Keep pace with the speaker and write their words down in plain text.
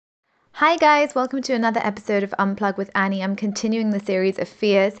Hi guys, welcome to another episode of Unplug with Annie. I'm continuing the series of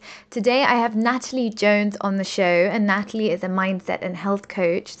fears. Today I have Natalie Jones on the show, and Natalie is a mindset and health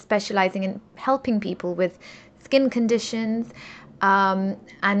coach specializing in helping people with skin conditions,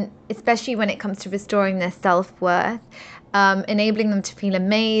 and especially when it comes to restoring their self-worth, enabling them to feel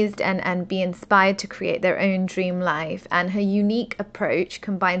amazed and be inspired to create their own dream life. And her unique approach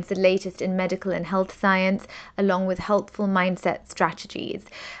combines the latest in medical and health science along with helpful mindset strategies.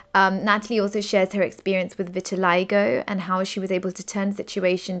 Natalie also shares her experience with vitiligo and how she was able to turn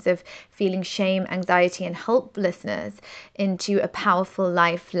situations of feeling shame, anxiety, and helplessness into a powerful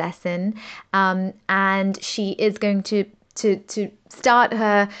life lesson. And she is going to start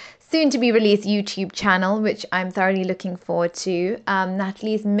her soon to be released YouTube channel, which I'm thoroughly looking forward to.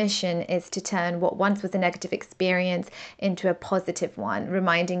 Natalie's mission is to turn what once was a negative experience into a positive one,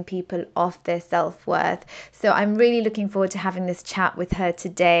 reminding people of their self-worth. So I'm really looking forward to having this chat with her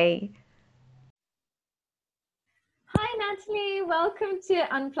today. Hi, Natalie. Welcome to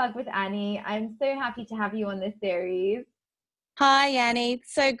Unplug with Annie. I'm so happy to have you on this series. Hi, Annie.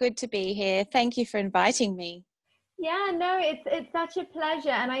 So good to be here. Thank you for inviting me. Yeah, no, it's such a pleasure.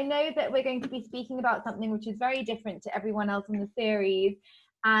 And I know that we're going to be speaking about something which is very different to everyone else in the series.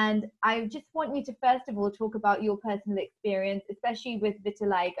 And I just want you to first of all talk about your personal experience, especially with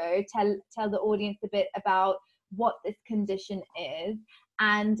vitiligo. Tell the audience a bit about what this condition is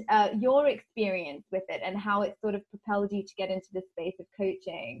and your experience with it and how it sort of propelled you to get into the space of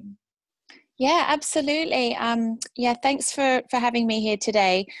coaching. Yeah, absolutely. Yeah, thanks for having me here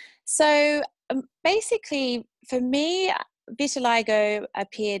today. So, basically, for me, vitiligo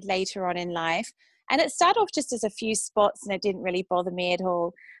appeared later on in life, and it started off just as a few spots, and it didn't really bother me at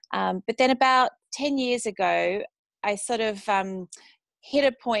all. But then, about 10 years ago, I sort of hit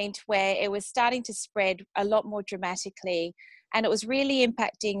a point where it was starting to spread a lot more dramatically, and it was really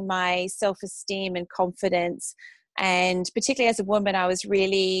impacting my self-esteem and confidence. And particularly as a woman, I was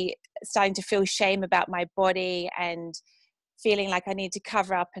really starting to feel shame about my body and feeling like I needed to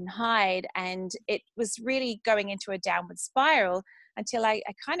cover up and hide. And it was really going into a downward spiral until I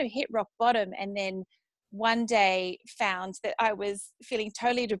kind of hit rock bottom. And then one day found that I was feeling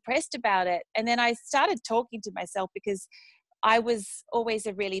totally depressed about it. And then I started talking to myself because I was always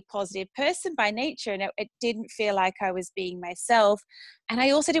a really positive person by nature, and it didn't feel like I was being myself. And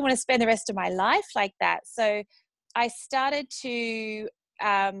I also didn't want to spend the rest of my life like that. So I started to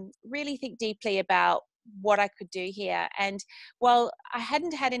really think deeply about what I could do here. And while I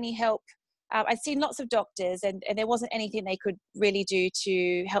hadn't had any help, I'd seen lots of doctors, and there wasn't anything they could really do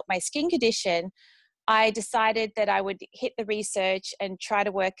to help my skin condition. I decided that I would hit the research and try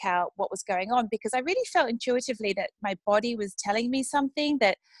to work out what was going on, because I really felt intuitively that my body was telling me something,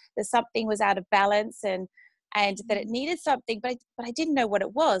 that something was out of balance, and that it needed something, but I didn't know what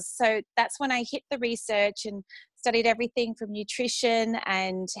it was. So that's when I hit the research and studied everything from nutrition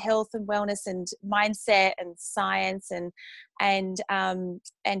and health and wellness and mindset and science, and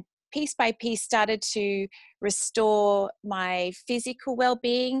piece by piece started to restore my physical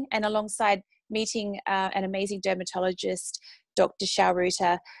well-being, and alongside meeting an amazing dermatologist, Dr.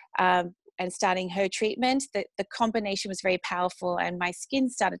 Shauruta, and starting her treatment, the combination was very powerful, and my skin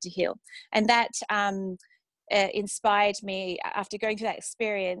started to heal. And that inspired me after going through that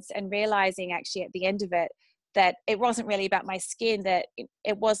experience and realizing actually at the end of it that it wasn't really about my skin, that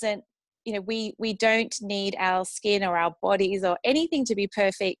it wasn't, we don't need our skin or our bodies or anything to be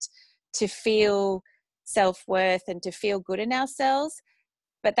perfect to feel self-worth and to feel good in ourselves.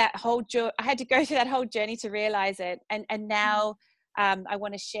 But that whole I had to go through that whole journey to realize it, and now I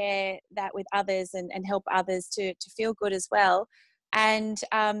want to share that with others, and help others to feel good as well. And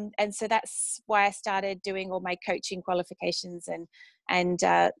so that's why I started doing all my coaching qualifications, and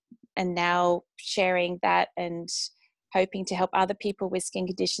now sharing that and hoping to help other people with skin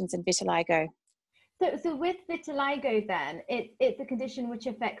conditions and vitiligo. So with vitiligo then, it's a condition which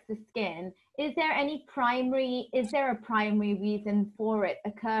affects the skin. Is there a primary reason for it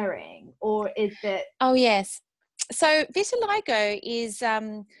occurring, or is it? Oh yes. So vitiligo is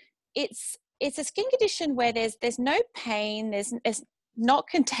it's a skin condition where there's no pain, there's not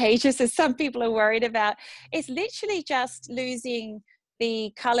contagious as some people are worried about. It's literally just losing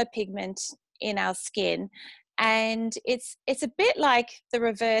the color pigment in our skin. And it's a bit like the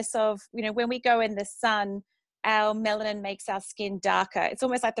reverse of, when we go in the sun, our melanin makes our skin darker. It's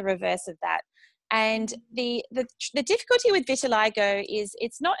almost like the reverse of that. And the difficulty with vitiligo is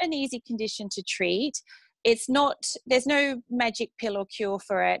it's not an easy condition to treat. It's not, there's no magic pill or cure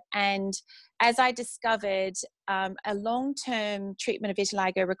for it. And as I discovered, a long-term treatment of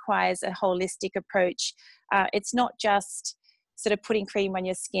vitiligo requires a holistic approach. It's not just sort of putting cream on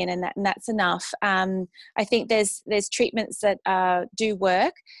your skin and that's enough. I think there's treatments that do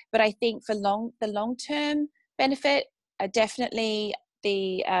work, but I think for the long-term benefit, definitely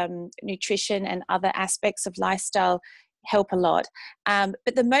the nutrition and other aspects of lifestyle help a lot.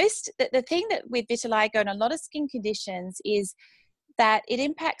 But the thing that with vitiligo and a lot of skin conditions is that it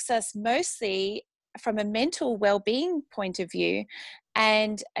impacts us mostly from a mental well-being point of view,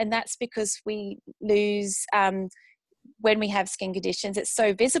 and that's because we lose when we have skin conditions, it's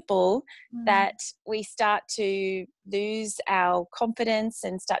so visible that we start to lose our confidence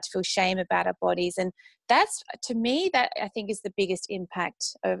and start to feel shame about our bodies. And that's, to me, that I think is the biggest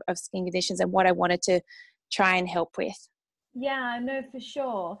impact of skin conditions and what I wanted to try and help with. Yeah, no, for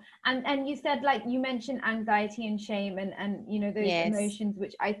sure. And you said, like, you mentioned anxiety and shame and you know, those Yes. emotions,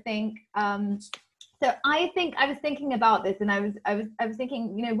 which I think so I think I was thinking about this, and I was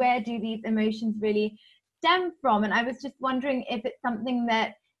thinking, you know, where do these emotions really stem from? And I was just wondering if it's something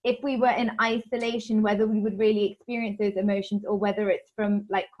that if we were in isolation, whether we would really experience those emotions, or whether it's from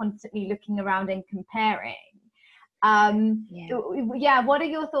like constantly looking around and comparing. Yeah, what are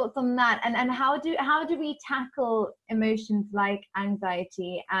your thoughts on that? And how do we tackle emotions like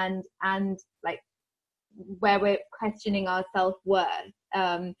anxiety and like where we're questioning our self-worth?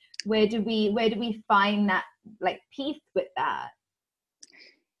 Where do we find that like peace with that?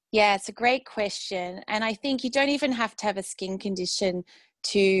 Yeah, it's a great question. And I think you don't even have to have a skin condition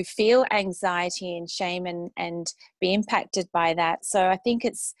to feel anxiety and shame and be impacted by that. So I think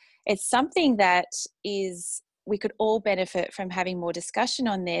it's something that is, we could all benefit from having more discussion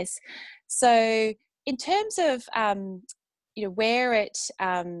on this. So in terms of you know, where it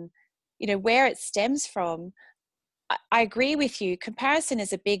where it stems from, I agree with you. Comparison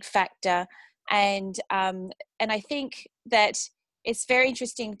is a big factor, and I think that it's very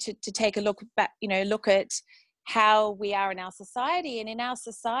interesting to take a look back, you know, look at how we are in our society. And in our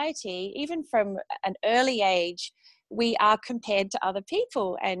society, even from an early age, we are compared to other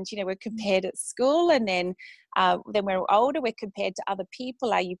people, and you know, we're compared at school, and then when we're older, we're compared to other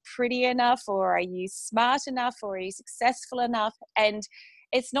people. Are you pretty enough, or are you smart enough, or are you successful enough? And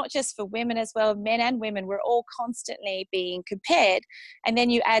it's not just for women as well, men and women, we're all constantly being compared. And then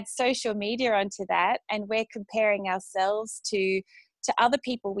you add social media onto that, and we're comparing ourselves to other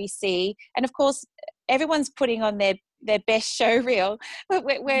people we see. And of course, everyone's putting on their best show reel, but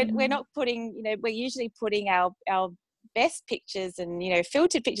we're not putting, you know, we're usually putting our best pictures and, you know,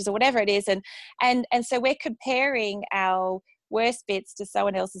 filtered pictures or whatever it is. And so we're comparing our worst bits to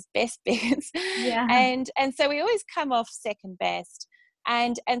someone else's best bits. Yeah. And so we always come off second best.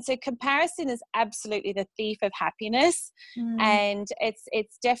 And so comparison is absolutely the thief of happiness. And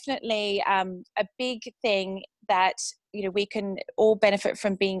it's definitely a big thing that, you know, we can all benefit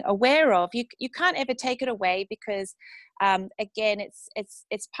from being aware of. You can't ever take it away, because again,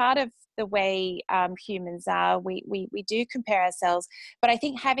 it's part of the way humans are. We do compare ourselves, but I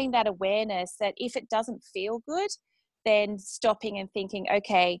think having that awareness that if it doesn't feel good, then stopping and thinking,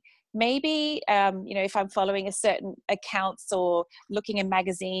 okay, maybe you know, if I'm following a certain accounts or looking in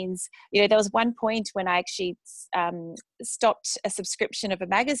magazines, you know, there was one point when I actually stopped a subscription of a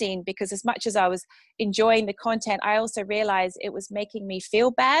magazine, because as much as I was enjoying the content, I also realized it was making me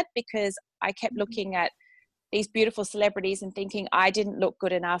feel bad, because I kept looking at these beautiful celebrities and thinking I didn't look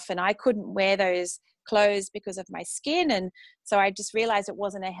good enough, and I couldn't wear those clothes because of my skin. And so I just realized it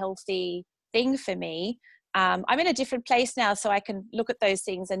wasn't a healthy thing for me. I'm in a different place now, so I can look at those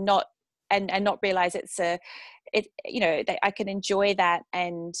things and not realize you know, I can enjoy that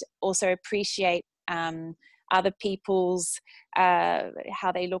and also appreciate other people's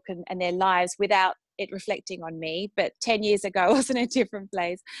how they look and their lives without it reflecting on me. But 10 years ago, I was in a different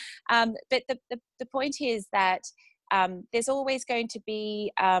place. But the point is that there's always going to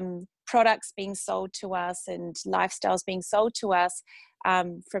be products being sold to us and lifestyles being sold to us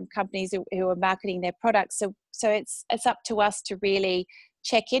from companies who are marketing their products. So it's up to us to really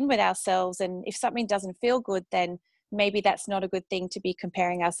check in with ourselves. And if something doesn't feel good, then maybe that's not a good thing to be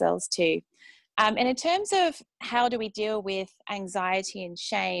comparing ourselves to. And in terms of how do we deal with anxiety and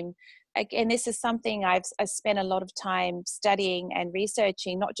shame, again, this is something I've spent a lot of time studying and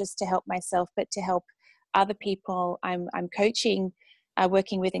researching, not just to help myself, but to help other people I'm coaching,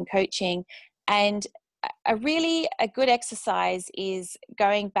 working with in coaching. And a good exercise is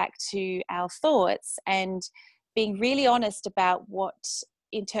going back to our thoughts and being really honest about what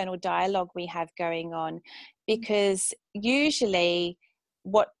internal dialogue we have going on, because usually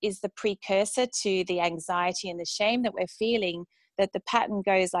what is the precursor to the anxiety and the shame that we're feeling, that the pattern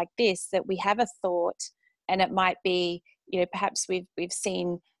goes like this, that we have a thought, and it might be, you know, perhaps we've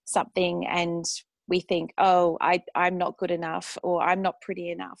seen something and we think, oh, I'm not good enough, or I'm not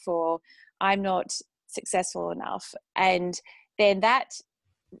pretty enough, or I'm not successful enough. And then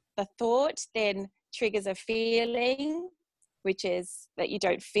the thought then triggers a feeling, which is that you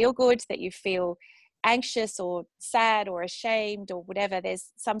don't feel good, that you feel anxious or sad or ashamed or whatever.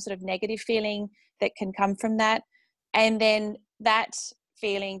 There's some sort of negative feeling that can come from that. And then that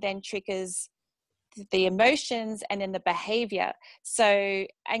feeling then triggers the emotions and then the behavior. So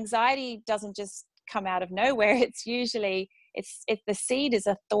anxiety doesn't just come out of nowhere. It's usually, it's the seed is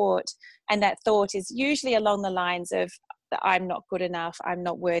a thought, and that thought is usually along the lines of, I'm not good enough, I'm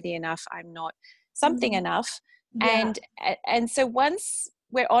not worthy enough, I'm not something enough. Yeah. And so once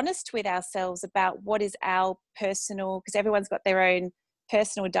we're honest with ourselves about what is our personal, because everyone's got their own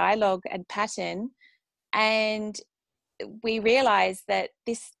personal dialogue and pattern, and we realize that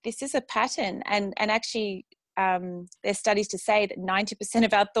this is a pattern, and actually there's studies to say that 90%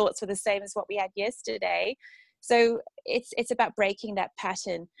 of our thoughts were the same as what we had yesterday. So it's about breaking that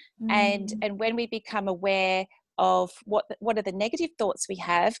pattern. And when we become aware of what are the negative thoughts we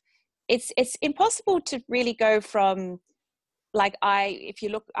have, it's impossible to really go from, like,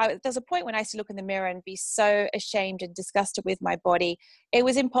 there's a point when I used to look in the mirror and be so ashamed and disgusted with my body. It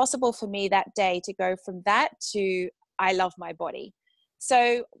was impossible for me that day to go from that to I love my body.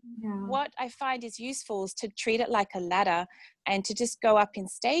 So what I find is useful is to treat it like a ladder, and to just go up in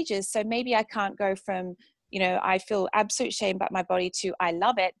stages. So maybe I can't go from, I feel absolute shame about my body to I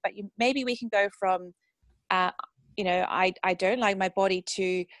love it, but maybe we can go from, I don't like my body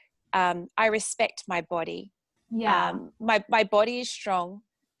to I respect my body. My body is strong.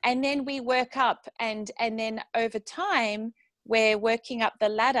 And then we work up, and then over time we're working up the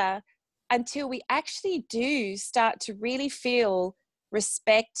ladder until we actually do start to really feel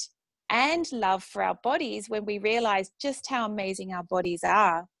respect and love for our bodies, when we realize just how amazing our bodies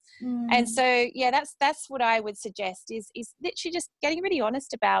are. And so that's what I would suggest is literally just getting really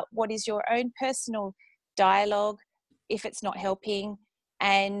honest about what is your own personal dialogue, if it's not helping,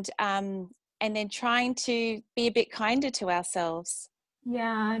 and then trying to be a bit kinder to ourselves.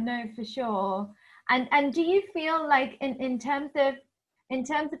 Yeah, no, for sure. And do you feel like in terms of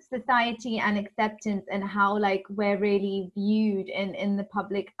society and acceptance, and how like we're really viewed in the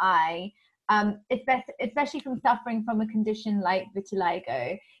public eye, especially from suffering from a condition like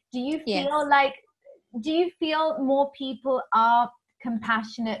vitiligo, do you feel like, do you feel more people are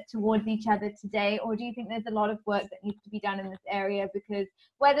compassionate towards each other today, or do you think there's a lot of work that needs to be done in this area? Because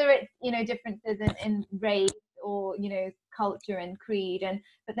whether it's, differences in race, or culture and creed,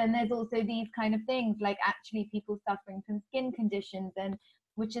 but then there's also these kind of things like actually people suffering from skin conditions, and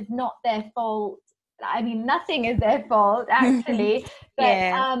which is not their fault. I mean, nothing is their fault actually.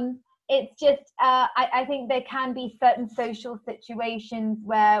 But it's just I think there can be certain social situations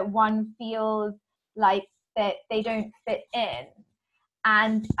where one feels like that they don't fit in,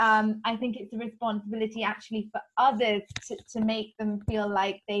 and I think it's a responsibility actually for others to make them feel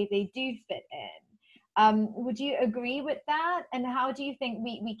like they do fit in. Would you agree with that? And how do you think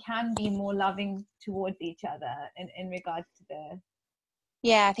we can be more loving towards each other in regards to this?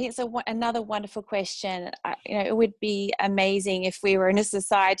 Yeah, I think it's another wonderful question. It would be amazing if we were in a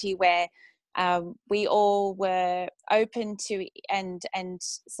society where we all were open to and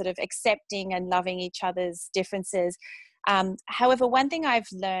sort of accepting and loving each other's differences. However, one thing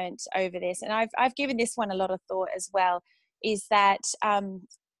I've learned over this, and I've given this one a lot of thought as well, is that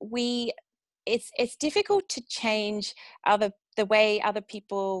it's difficult to change the way other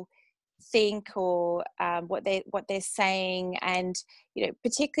people think, or what they're saying. And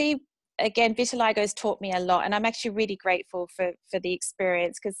particularly, again, vitiligo has taught me a lot, and I'm actually really grateful for the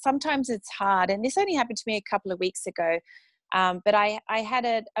experience, because sometimes it's hard. And this only happened to me a couple of weeks ago, but I had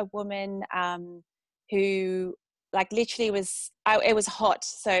a woman who, like, literally it was hot,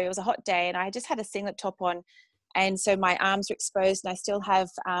 so it was a hot day, and I just had a singlet top on, and so my arms were exposed, and I still have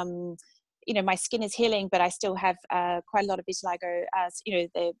my skin is healing, but I still have quite a lot of vitiligo,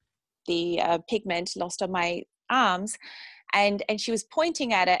 the pigment lost on my arms. And she was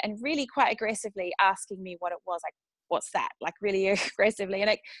pointing at it and really quite aggressively asking me what it was, like, what's that, like really aggressively.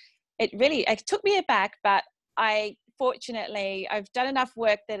 And it took me aback, but fortunately I've done enough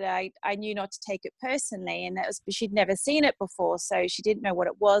work that I knew not to take it personally, and she'd never seen it before, so she didn't know what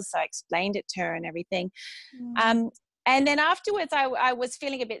it was, so I explained it to her and everything. And then afterwards I was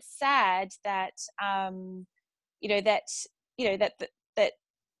feeling a bit sad that that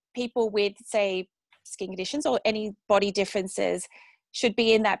people with, say, skin conditions or any body differences should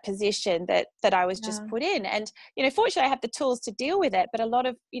be in that position that I was just put in. And fortunately I have the tools to deal with it, but a lot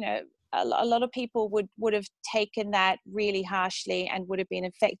of a lot of people would have taken that really harshly and would have been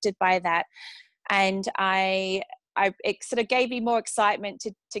affected by that. and it sort of gave me more excitement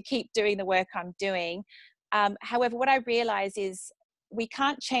to keep doing the work I'm doing. However, what I realize is we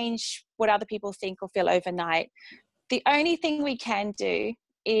can't change what other people think or feel overnight. The only thing we can do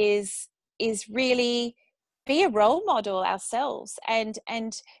is really be a role model ourselves, and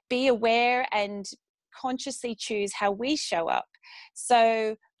be aware and consciously choose how we show up.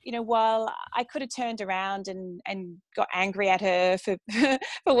 So, while I could have turned around and got angry at her for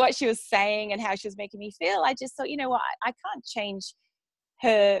for what she was saying and how she was making me feel, I just thought, what, I can't change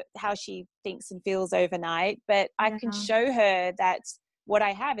her, how she thinks and feels overnight, but I can show her that what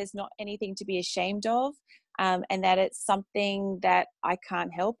I have is not anything to be ashamed of, and that it's something that I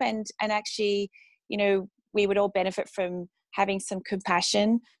can't help, and actually, we would all benefit from having some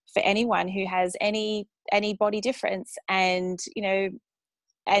compassion for anyone who has any body difference. And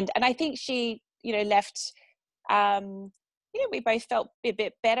and I think she left, we both felt a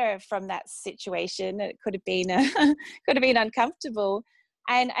bit better from that situation. It could have been could have been uncomfortable,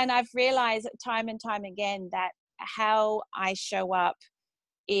 and I've realized time and time again that how I show up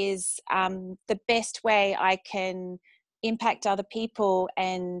is the best way I can impact other people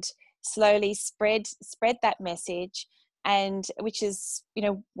and slowly spread that message, and which is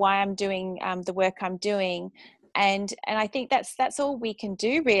why I'm doing the work I'm doing. And I think that's all we can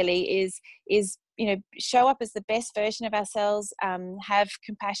do really, is show up as the best version of ourselves, have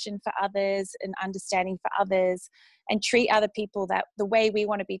compassion for others and understanding for others, and treat other people that the way we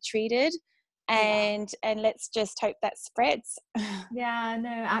want to be treated. And let's just hope that spreads. Yeah,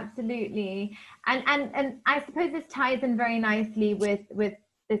 no, absolutely. And I suppose this ties in very nicely with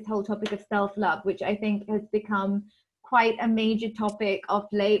this whole topic of self-love, which I think has become quite a major topic of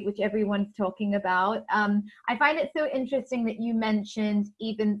late, which everyone's talking about. I find it so interesting that you mentioned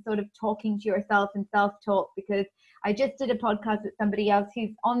even sort of talking to yourself and self-talk, because I just did a podcast with somebody else who's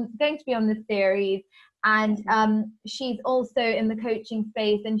going to be on this series, and she's also in the coaching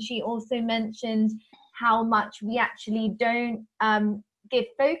space, and she also mentioned how much we actually don't give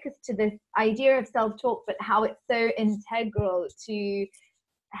focus to this idea of self-talk, but how it's so integral to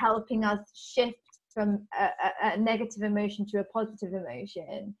helping us shift from a negative emotion to a positive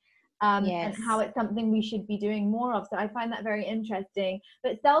emotion, and how it's something we should be doing more of. So I find that very interesting.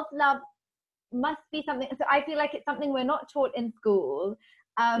 But self-love must be something, so I feel like it's something we're not taught in school.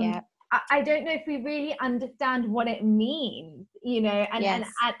 I don't know if we really understand what it means,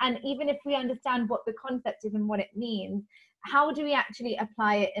 and even if we understand what the concept is and what it means, how do we actually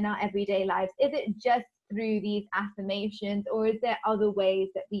apply it in our everyday lives? Is it just through these affirmations, or is there other ways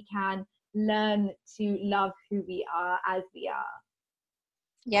that we can learn to love who we are as we are?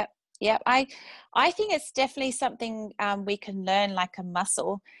 Yep. I think it's definitely something we can learn like a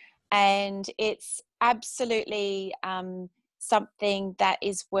muscle, and it's absolutely something that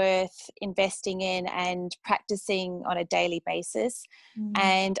is worth investing in and practicing on a daily basis.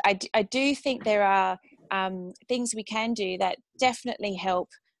 And I do think there are things we can do that definitely help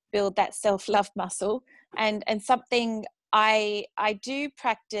build that self-love muscle, and something I do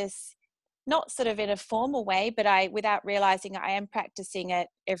practice, not sort of in a formal way, but without realizing, I am practicing it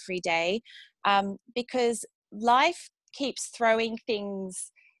every day, because life keeps throwing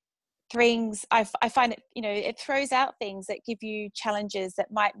things. I find it, it throws out things that give you challenges that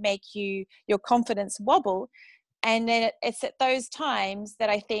might make your confidence wobble. And then it's at those times that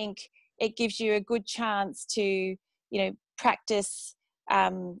I think it gives you a good chance to, practice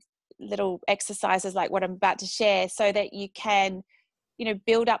little exercises like what I'm about to share, so that you can,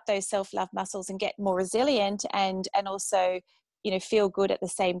 build up those self-love muscles and get more resilient, and also, feel good at the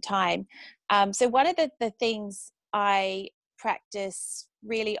same time. So one of the things I practice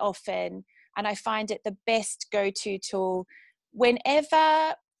really often, and I find it the best go-to tool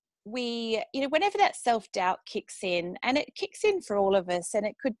whenever whenever that self-doubt kicks in, and it kicks in for all of us, and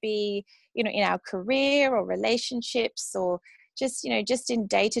it could be, in our career or relationships, or just in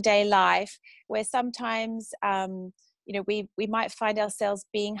day-to-day life, where sometimes we might find ourselves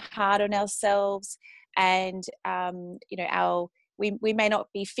being hard on ourselves, and we may not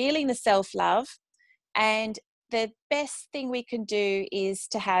be feeling the self-love. And the best thing we can do is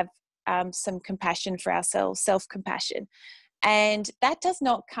to have some compassion for ourselves, self-compassion. And that does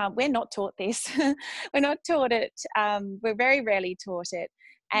not come, we're not taught this. We're not taught it. We're very rarely taught it.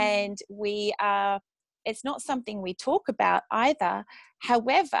 And it's not something we talk about either.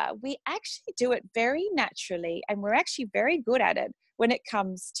 However, we actually do it very naturally, and we're actually very good at it when it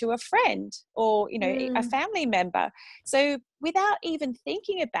comes to a friend or, a family member. So without even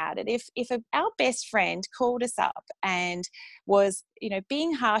thinking about it, if our best friend called us up and was,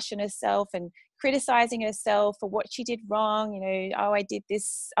 being harsh on herself and criticizing herself for what she did wrong, oh, I did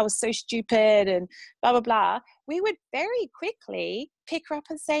this, I was so stupid, and blah, blah, blah, we would very quickly pick her up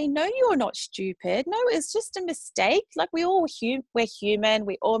and say, no, you're not stupid. No, it's just a mistake. Like, we're human.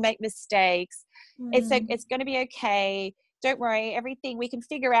 We all make mistakes. It's going to be okay. Don't worry. Everything, we can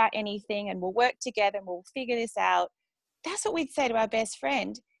figure out anything, and we'll work together and we'll figure this out. That's what we'd say to our best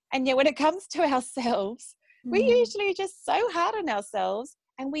friend. And yet when it comes to ourselves, we usually are just so hard on ourselves,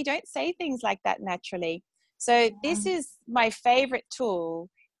 and we don't say things like that naturally. So this is my favorite tool,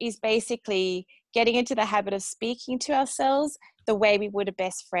 is basically getting into the habit of speaking to ourselves the way we would a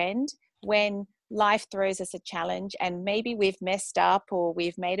best friend when life throws us a challenge, and maybe we've messed up, or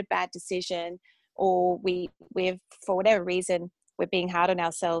we've made a bad decision, or we've, for whatever reason, we're being hard on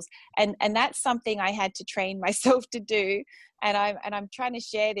ourselves. And that's something I had to train myself to do. And I'm trying to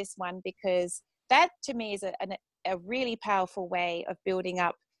share this one, because that to me is a really powerful way of building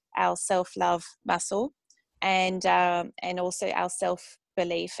up our self-love muscle, and also our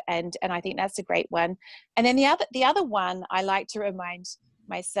self-belief. And I think that's a great one. And then the other one I like to remind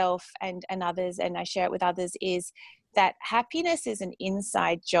myself and others, and I share it with others, is that happiness is an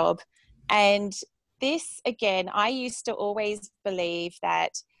inside job. And this, again, I used to always believe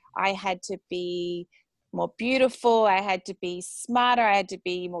that I had to be more beautiful, I had to be smarter, I had to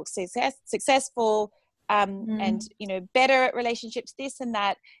be more successful, and better at relationships, this and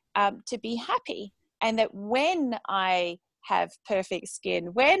that, to be happy. And that when I have perfect skin,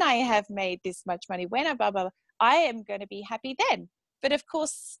 when I have made this much money, when I blah, blah, blah, I am going to be happy then. But of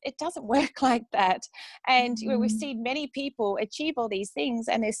course, it doesn't work like that. And we've seen many people achieve all these things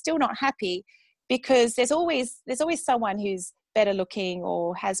and they're still not happy, because there's always someone who's better looking,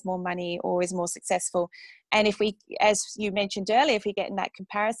 or has more money, or is more successful. And if we, as you mentioned earlier, if we get in that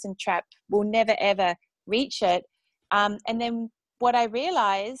comparison trap, we'll never, ever reach it. And then what I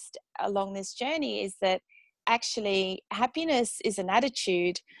realized along this journey is that actually happiness is an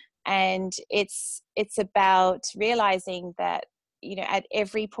attitude, and it's about realizing that, at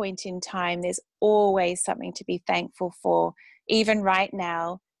every point in time, there's always something to be thankful for. Even right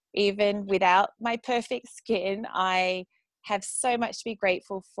now, even without my perfect skin, I have so much to be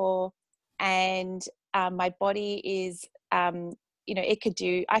grateful for. And my body is, I could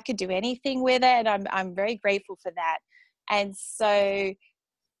do anything with it. And I'm very grateful for that. And so,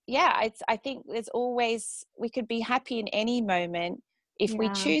 yeah, I think we could be happy in any moment if we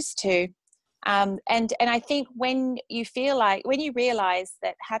choose to. And I think when you realize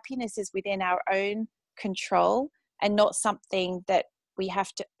that happiness is within our own control, and not something that we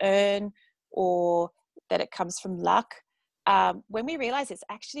have to earn, or that it comes from luck, when we realize it's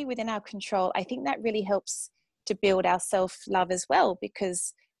actually within our control, I think that really helps to build our self-love as well,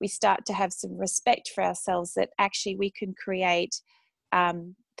 because we start to have some respect for ourselves, that actually we can create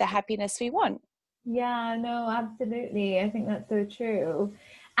the happiness we want. Yeah, no, absolutely. I think that's so true.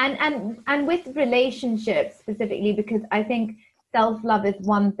 And with relationships specifically, because I think self-love is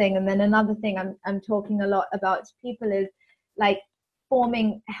one thing, and then another thing I'm talking a lot about to people is like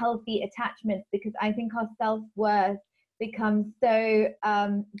forming healthy attachments, because I think our self-worth becomes so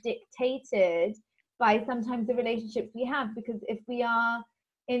dictated by sometimes the relationships we have. Because if we are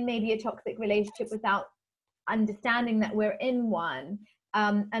in maybe a toxic relationship without understanding that we're in one,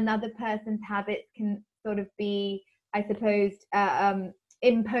 another person's habits can sort of be, I suppose,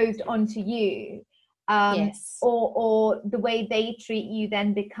 imposed onto you, Yes. or the way they treat you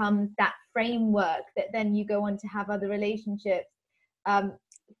then becomes that framework that then you go on to have other relationships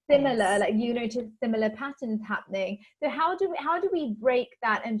similar, Yes. like you notice similar patterns happening. So how do we break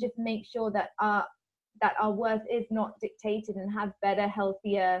that and just make sure that our worth is not dictated, and have better,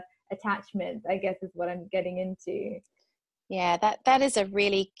 healthier attachments, I guess is what I'm getting into. Yeah, that is a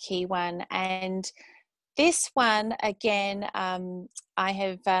really key one. And this one, again, I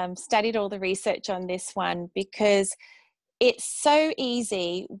have studied all the research on this one, because it's so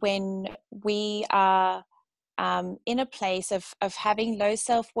easy when we are in a place of having low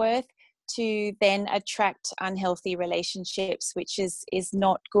self-worth to then attract unhealthy relationships, which is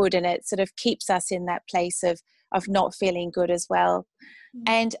not good. And it sort of keeps us in that place of not feeling good as well.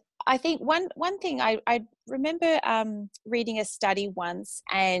 And I think one thing I remember reading a study once,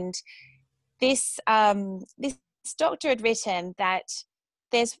 and this doctor had written that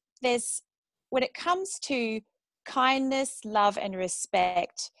there's when it comes to kindness, love, and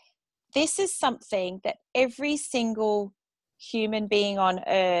respect, this is something that every single human being on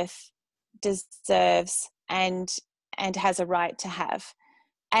earth deserves and has a right to have.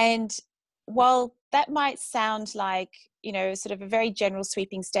 And while that might sound like, sort of a very general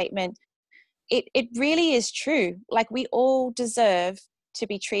sweeping statement, it really is true. Like, we all deserve to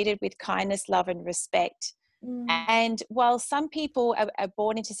be treated with kindness, love, and respect. And while some people are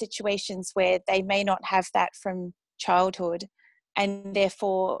born into situations where they may not have that from childhood, and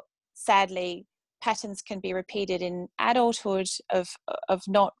therefore, sadly, patterns can be repeated in adulthood of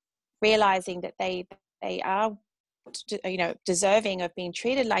not realizing that they are, you know, deserving of being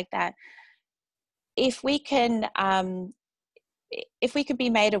treated like that. If we can be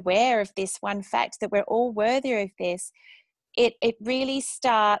made aware of this one fact, that we're all worthy of this, it really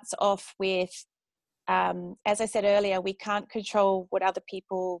starts off with, as I said earlier, we can't control what other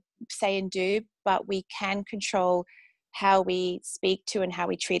people say and do, but we can control how we speak to and how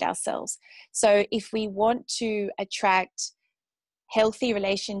we treat ourselves. So if we want to attract healthy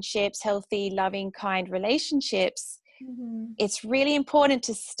relationships, healthy, loving, kind relationships, it's really important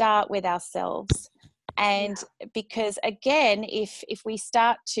to start with ourselves. And because, again, if we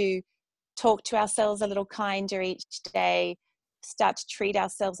start to talk to ourselves a little kinder each day, start to treat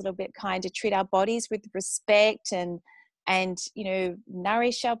ourselves a little bit kinder, treat our bodies with respect, and you know,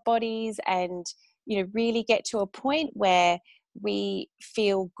 nourish our bodies, and you know, really get to a point where we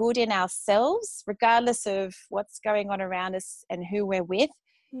feel good in ourselves regardless of what's going on around us and who we're with.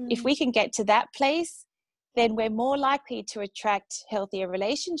 If we can get to that place, then we're more likely to attract healthier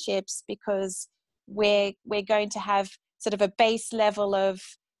relationships, because we're going to have sort of a base level of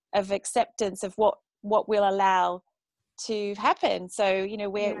acceptance of what we'll allow to happen. So, you know,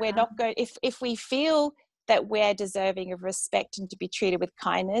 we're not going, if we feel that we're deserving of respect and to be treated with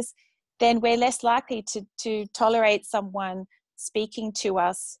kindness, then we're less likely to tolerate someone speaking to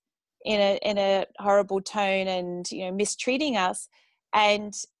us in a horrible tone and, you know, mistreating us,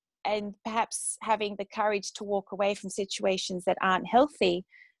 and perhaps having the courage to walk away from situations that aren't healthy,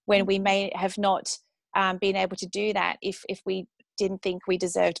 when we may have not been able to do that if we didn't think we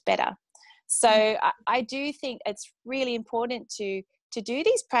deserved better. So I do think it's really important to do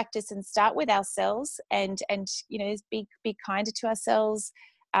these practices and start with ourselves, and you know, be kinder to ourselves,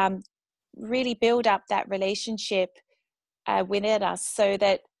 really build up that relationship within us, so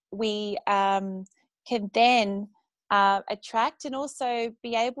that we can then attract and also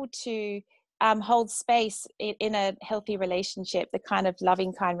be able to hold space in a healthy relationship, the kind of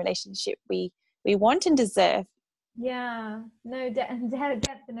loving, kind relationship we want and deserve. Yeah, no,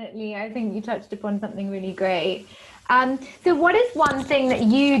 definitely. I think you touched upon something really great. So what is one thing that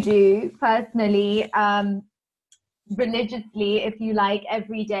you do personally, religiously, if you like,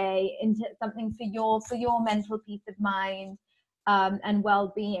 every day, into something for your mental peace of mind, and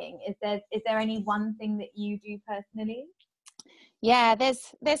well-being? Is there any one thing that you do personally? Yeah,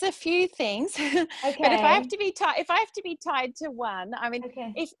 there's a few things, but if I have Okay. to be tied to one, I mean,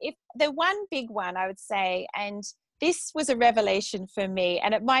 Okay. if the one big one, I would say, and this was a revelation for me,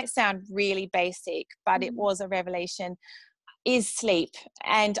 and it might sound really basic, but it was a revelation, is sleep.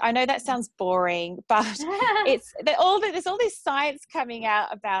 And I know that sounds boring, but there's all this science coming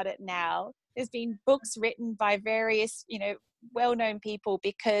out about it now. There's been books written by various, you know, well-known people,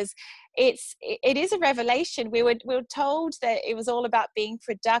 because it is a revelation. We were told that it was all about being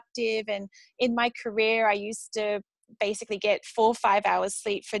productive, and in my career I used to basically get 4 or 5 hours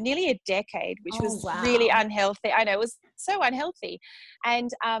sleep for nearly a decade, which was really unhealthy. I know, it was so unhealthy. And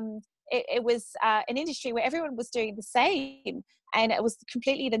it was an industry where everyone was doing the same, and it was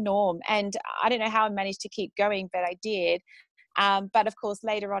completely the norm. And I don't know how I managed to keep going, but I did. But of course,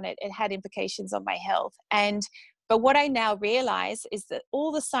 later on, it had implications on my health. But what I now realize is that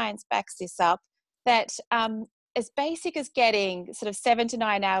all the science backs this up, that as basic as getting sort of 7 to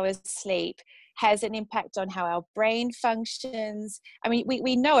 9 hours sleep has an impact on how our brain functions. I mean,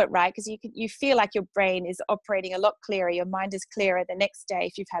 we know it, right? Because you feel like your brain is operating a lot clearer. Your mind is clearer the next day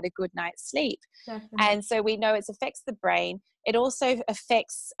if you've had a good night's sleep. Definitely. And so we know it affects the brain. It also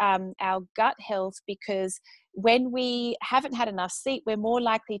affects our gut health, because when we haven't had enough sleep, we're more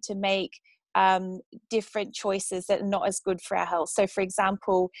likely to make different choices that are not as good for our health. So, for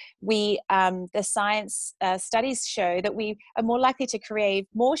example, the science studies show that we are more likely to crave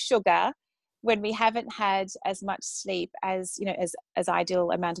more sugar when we haven't had as much sleep as, you know, as ideal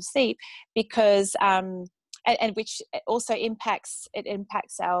amount of sleep, because and which also impacts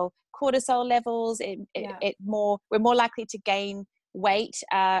our cortisol levels. We're more likely to gain weight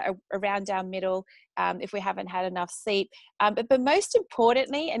around our middle if we haven't had enough sleep. But most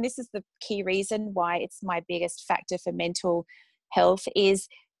importantly, and this is the key reason why it's my biggest factor for mental health, is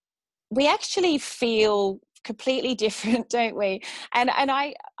we actually feel completely different, don't we? And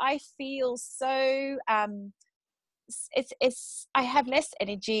I feel so I have less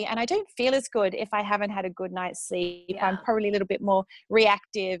energy, and I don't feel as good if I haven't had a good night's sleep. I'm probably a little bit more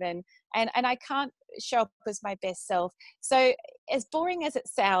reactive, and I can't show up as my best self. So as boring as it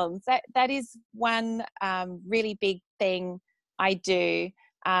sounds, that is one really big thing I do.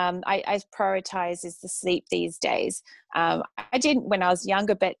 I prioritize is the sleep these days. I didn't when I was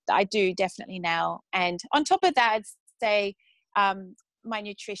younger, but I do definitely now. And on top of that, I'd say my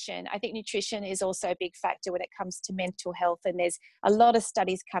nutrition. I think nutrition is also a big factor when it comes to mental health. And there's a lot of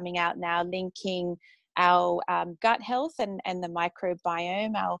studies coming out now linking our gut health and the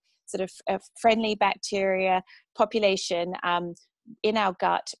microbiome, our sort of friendly bacteria population in our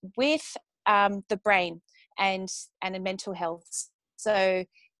gut with the brain and the mental health. So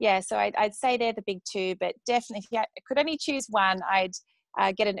yeah, so I'd say they're the big two, but definitely if I could only choose one, I'd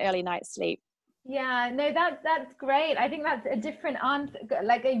get an early night's sleep. Yeah, no, that's great. I think that's a different answer,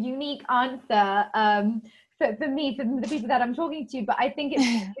 like a unique answer for me, for the people that I'm talking to. But I think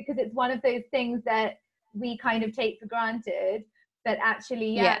it's because it's one of those things that we kind of take for granted, but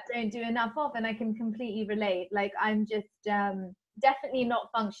actually, yeah, don't do enough of. And I can completely relate. Like I'm just definitely not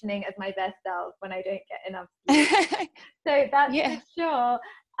functioning as my best self when I don't get enough sleep. So that's for sure.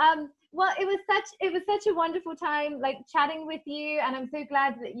 Well, it was such a wonderful time, like chatting with you, and I'm so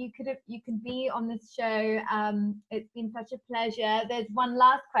glad that you could be on this show. It's been such a pleasure. There's one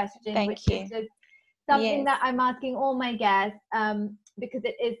last question, is just something that I'm asking all my guests, because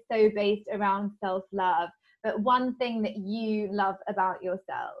it is so based around self-love. But one thing that you love about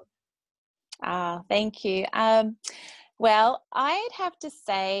yourself. Thank you. Well, I'd have to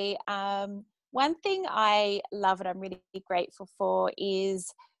say one thing I love and I'm really grateful for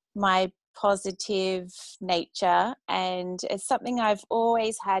is my positive nature, and it's something I've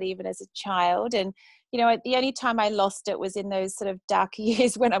always had even as a child. And you know, the only time I lost it was in those sort of darker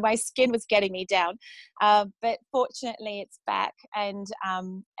years when my skin was getting me down, but fortunately it's back, and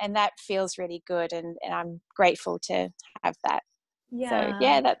that feels really good, and I'm grateful to have that. So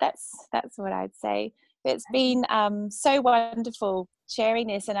yeah, that's what I'd say. It's been so wonderful sharing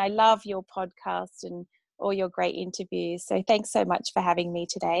this, and I love your podcast and all your great interviews. So thanks so much for having me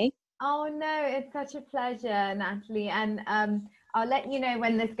today. Oh no, it's such a pleasure, Natalie. And I'll let you know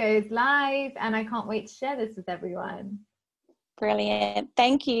when this goes live, and I can't wait to share this with everyone. Brilliant.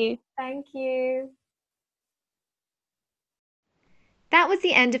 Thank you. Thank you. That was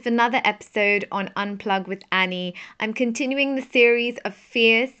the end of another episode on Unplug with Annie. I'm continuing the series of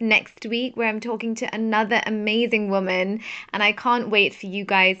Fierce next week, where I'm talking to another amazing woman, and I can't wait for you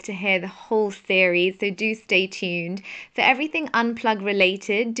guys to hear the whole series, so do stay tuned. For everything Unplug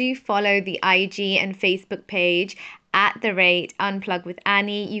related, do follow the IG and Facebook page @Unplug with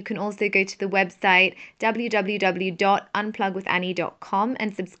Annie. You can also go to the website www.unplugwithannie.com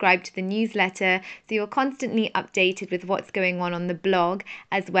and subscribe to the newsletter so you're constantly updated with what's going on the blog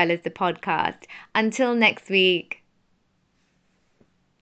as well as the podcast. Until next week.